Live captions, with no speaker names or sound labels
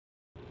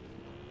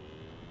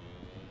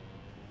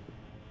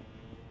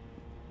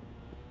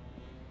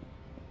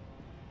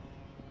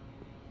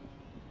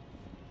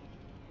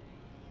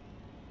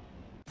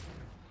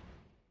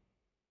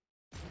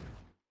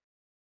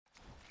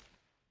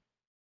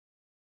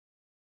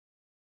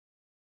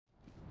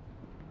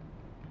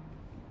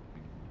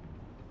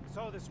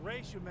So this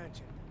race you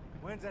mentioned,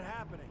 when's it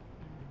happening?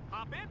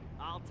 Hop in,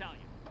 I'll tell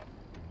you.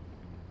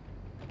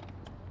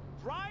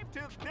 Drive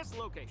to this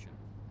location.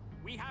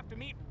 We have to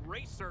meet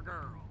Racer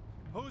Girl.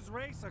 Who's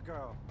Racer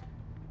Girl?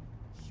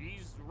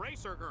 She's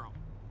Racer Girl.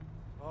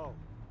 Oh,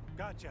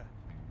 gotcha.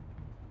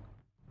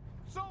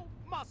 So,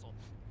 Muscle,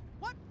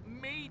 what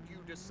made you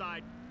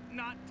decide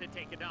not to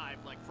take a dive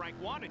like Frank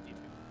wanted you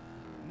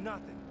to?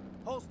 Nothing.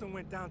 Holston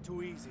went down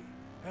too easy.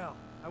 Hell,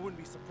 I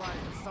wouldn't be surprised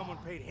if someone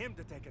paid him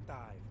to take a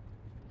dive.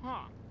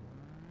 Huh.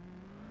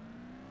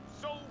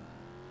 So,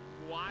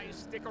 why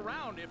stick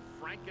around if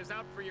Frank is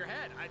out for your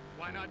head?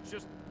 Why not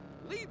just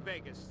leave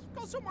Vegas?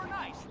 Go somewhere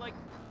nice, like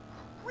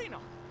Reno.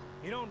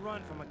 You don't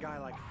run from a guy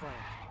like Frank.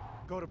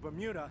 Go to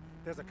Bermuda,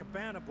 there's a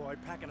cabana boy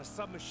packing a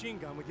submachine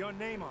gun with your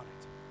name on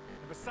it.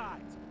 And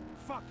besides,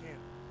 fuck him.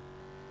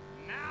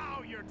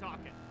 Now you're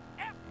talking.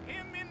 F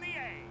him in the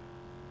A.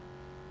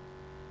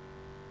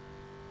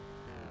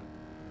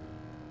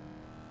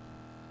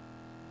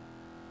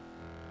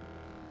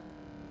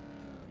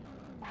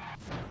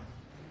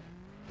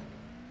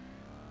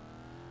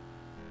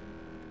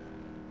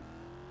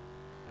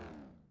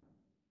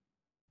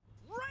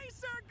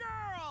 Racer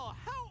Girl!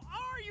 How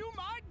are you,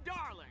 my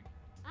darling?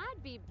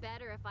 I'd be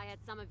better if I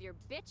had some of your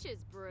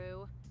bitches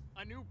brew.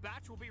 A new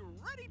batch will be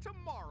ready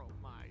tomorrow,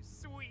 my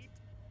sweet.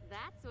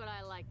 That's what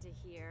I like to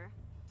hear.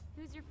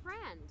 Who's your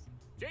friend?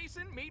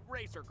 Jason, meet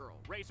Racer Girl.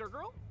 Racer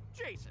Girl,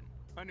 Jason,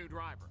 a new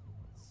driver.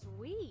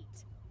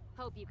 Sweet.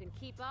 Hope you can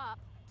keep up.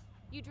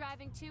 You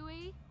driving too,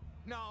 E?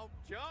 No,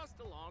 just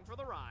along for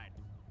the ride.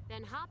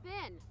 Then hop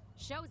in.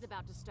 Show's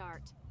about to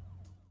start.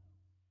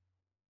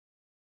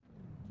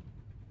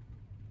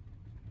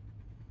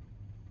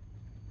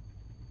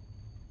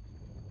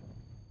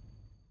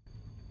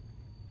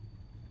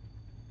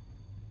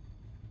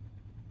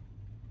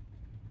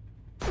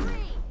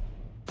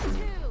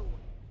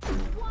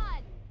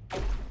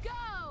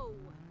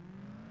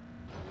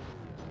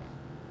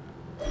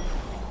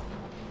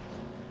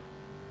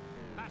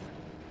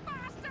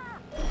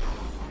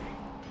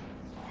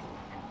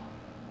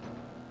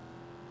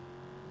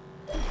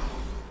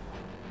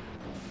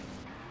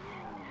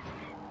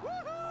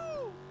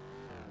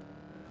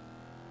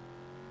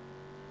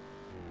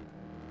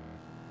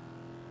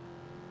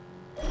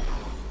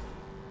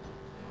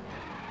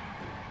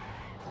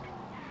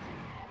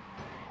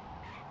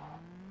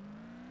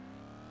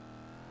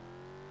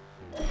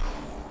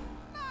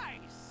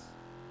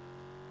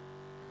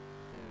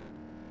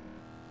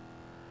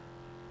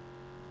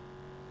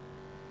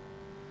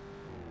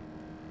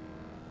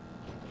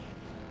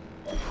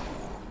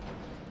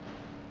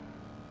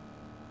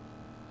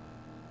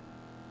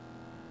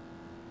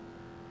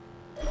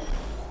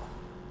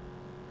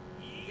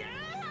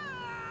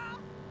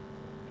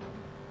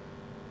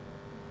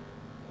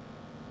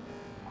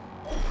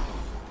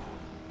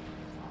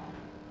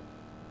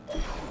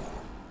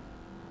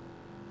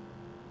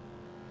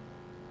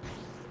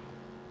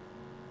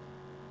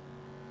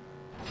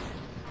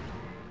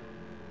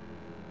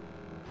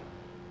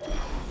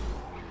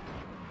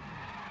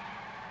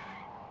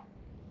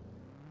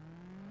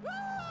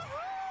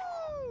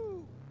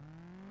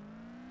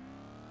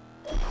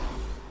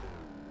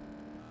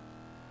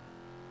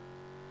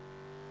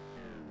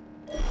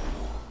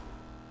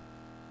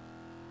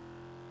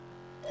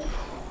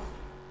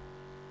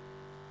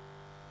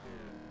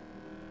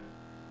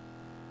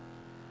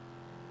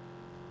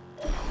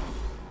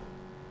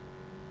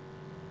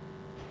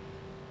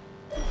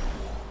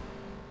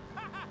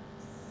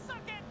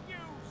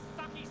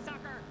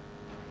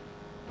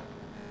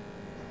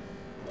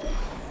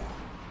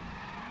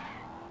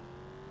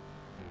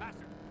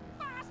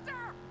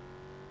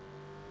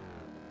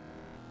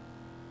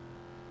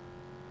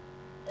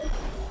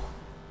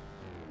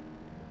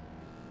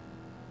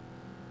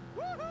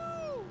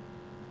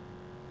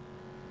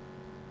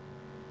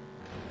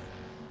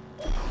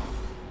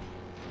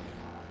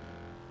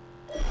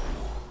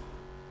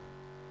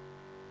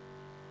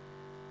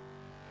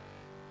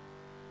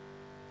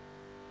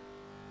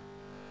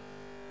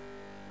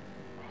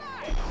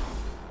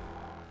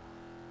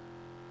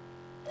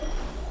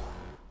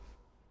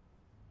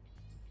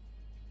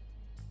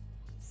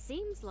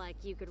 Seems like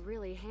you could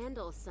really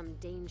handle some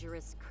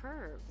dangerous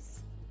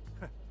curves.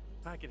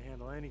 I can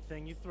handle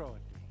anything you throw at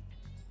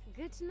me.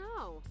 Good to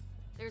know.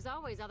 There's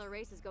always other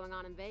races going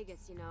on in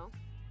Vegas, you know.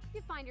 If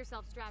you find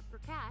yourself strapped for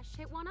cash,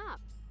 hit one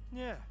up.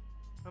 Yeah,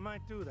 I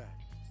might do that.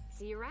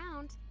 See you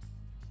around.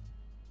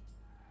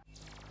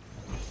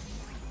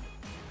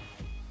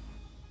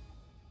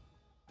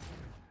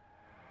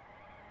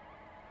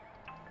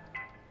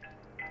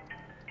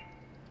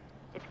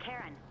 It's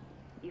Karen.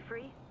 You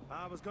free?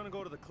 I was gonna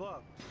go to the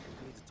club.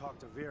 Need to talk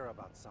to Vera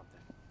about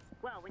something.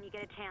 Well, when you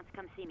get a chance,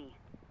 come see me.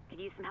 Could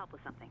use some help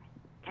with something,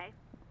 okay?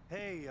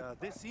 Hey,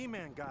 this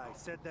E-Man guy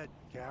said that...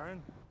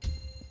 Karen?